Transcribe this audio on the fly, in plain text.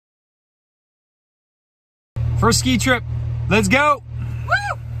First ski trip. Let's go.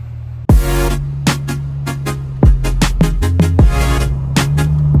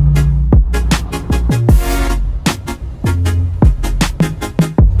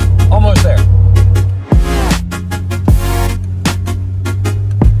 Almost there.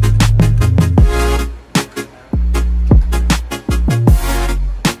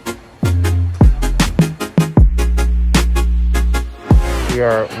 We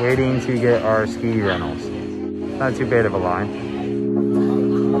are waiting to get our ski rentals. Not too bad of a line.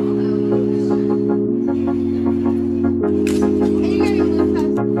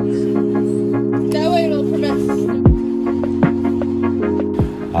 That way it'll prevent.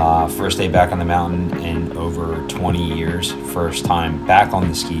 First day back on the mountain in over 20 years. First time back on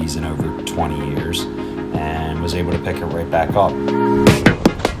the skis in over 20 years. And was able to pick it right back up.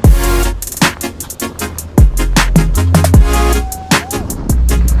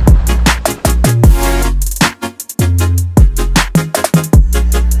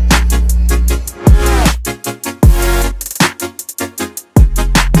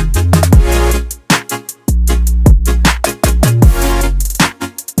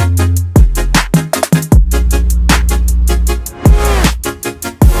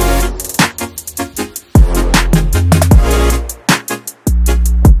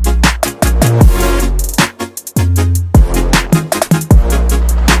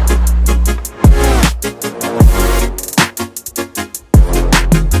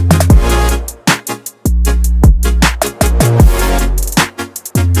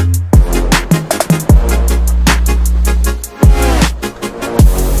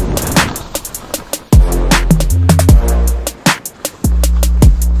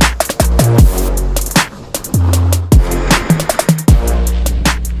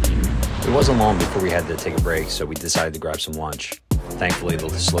 It wasn't long before we had to take a break, so we decided to grab some lunch. Thankfully, the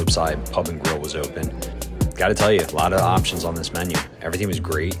slopeside pub and grill was open. Gotta tell you, a lot of options on this menu. Everything was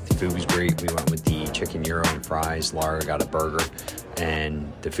great. The food was great. We went with the chicken gyro and fries. Laura got a burger,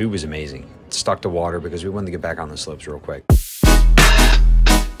 and the food was amazing. Stuck to water because we wanted to get back on the slopes real quick.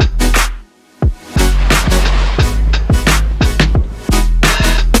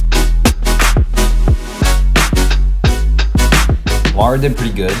 Laura did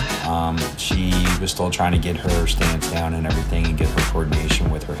pretty good. She was still trying to get her stance down and everything and get her coordination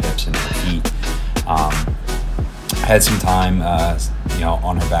with her hips and her feet. Had some time,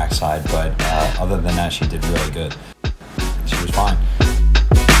 on her backside, but other than that, she did really good. She was fine.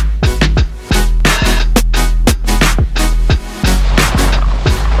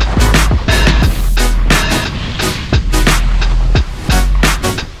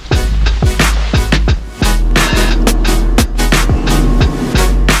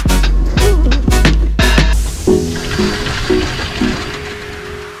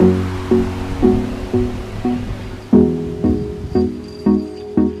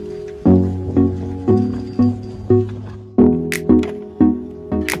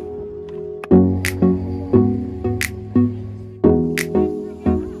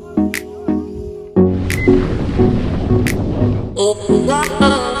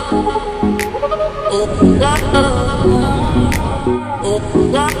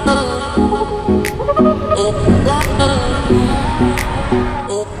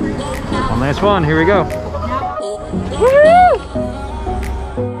 One last one, here we go.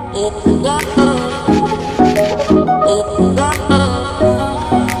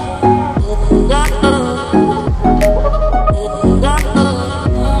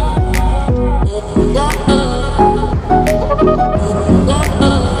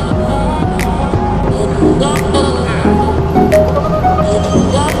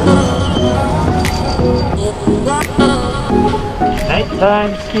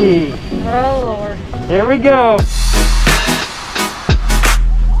 Nighttime ski. Oh Lord. Here we go.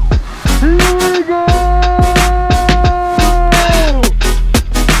 Here we go.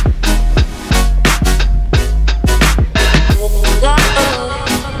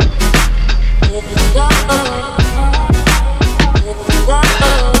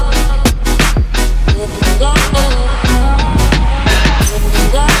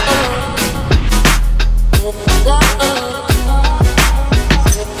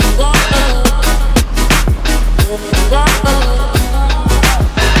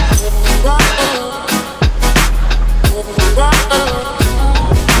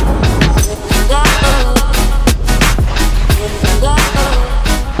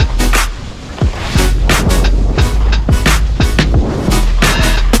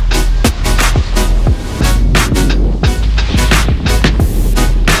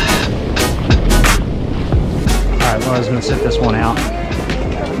 I was going to sit this one out.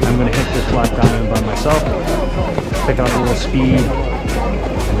 I'm going to hit this black diamond by myself. myself, pick up a little speed,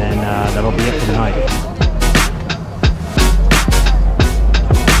 and then that'll be it for the night.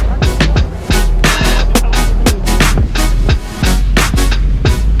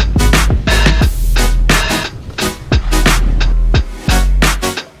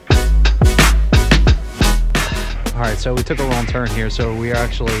 Alright, so we took a wrong turn here, so we are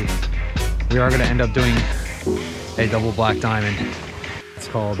going to end up doing a double black diamond. It's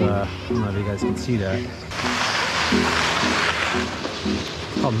called, I don't know if you guys can see that.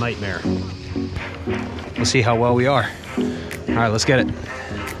 It's called Nightmare. We'll see how well we are. Alright, let's get it.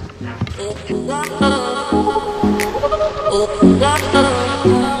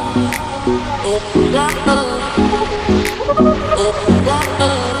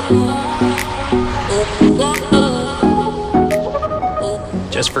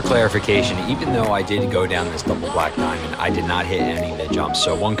 Just for clarification, even though I did go down this double black diamond, I did not hit any of the jumps.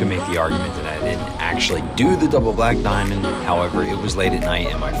 So one could make the argument that I didn't actually do the double black diamond. However, it was late at night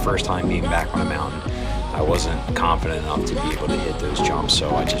and my first time being back on a mountain. I wasn't confident enough to be able to hit those jumps, so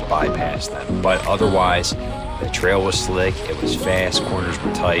I just bypassed them. But otherwise, the trail was slick, it was fast, corners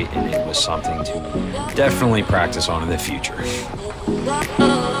were tight, and it was something to definitely practice on in the future.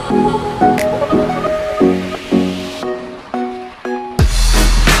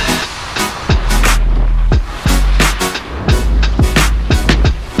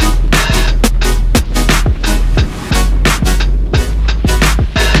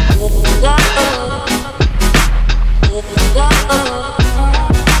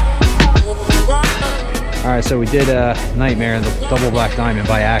 Alright, so we did a Nightmare in the double black diamond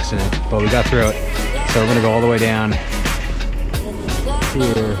by accident, but we got through it. So we're going to go all the way down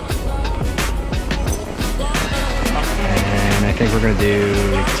here. And I think we're going to do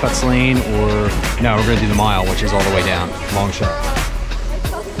Tuts Lane, or no, we're going to do the mile, which is all the way down. Long shot.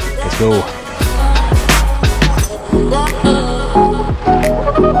 Let's go.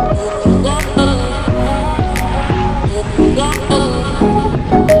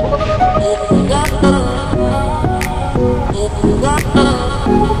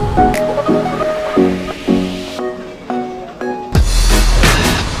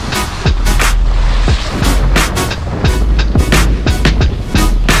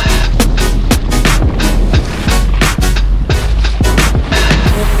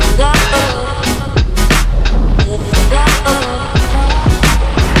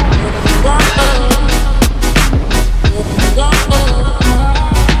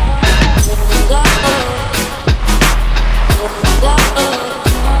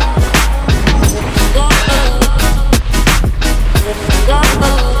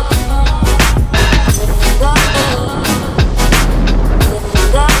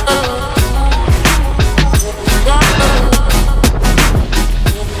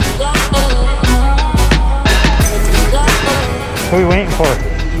 Who are we waiting for?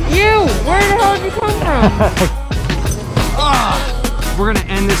 You! Where the hell did you come from? We're gonna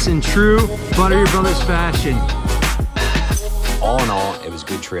end this in true Butter Your Brothers fashion. All in all, it was a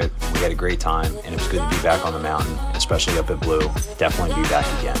good trip. We had a great time, and it was good to be back on the mountain, especially up at Blue. Definitely be back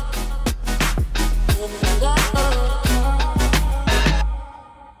again.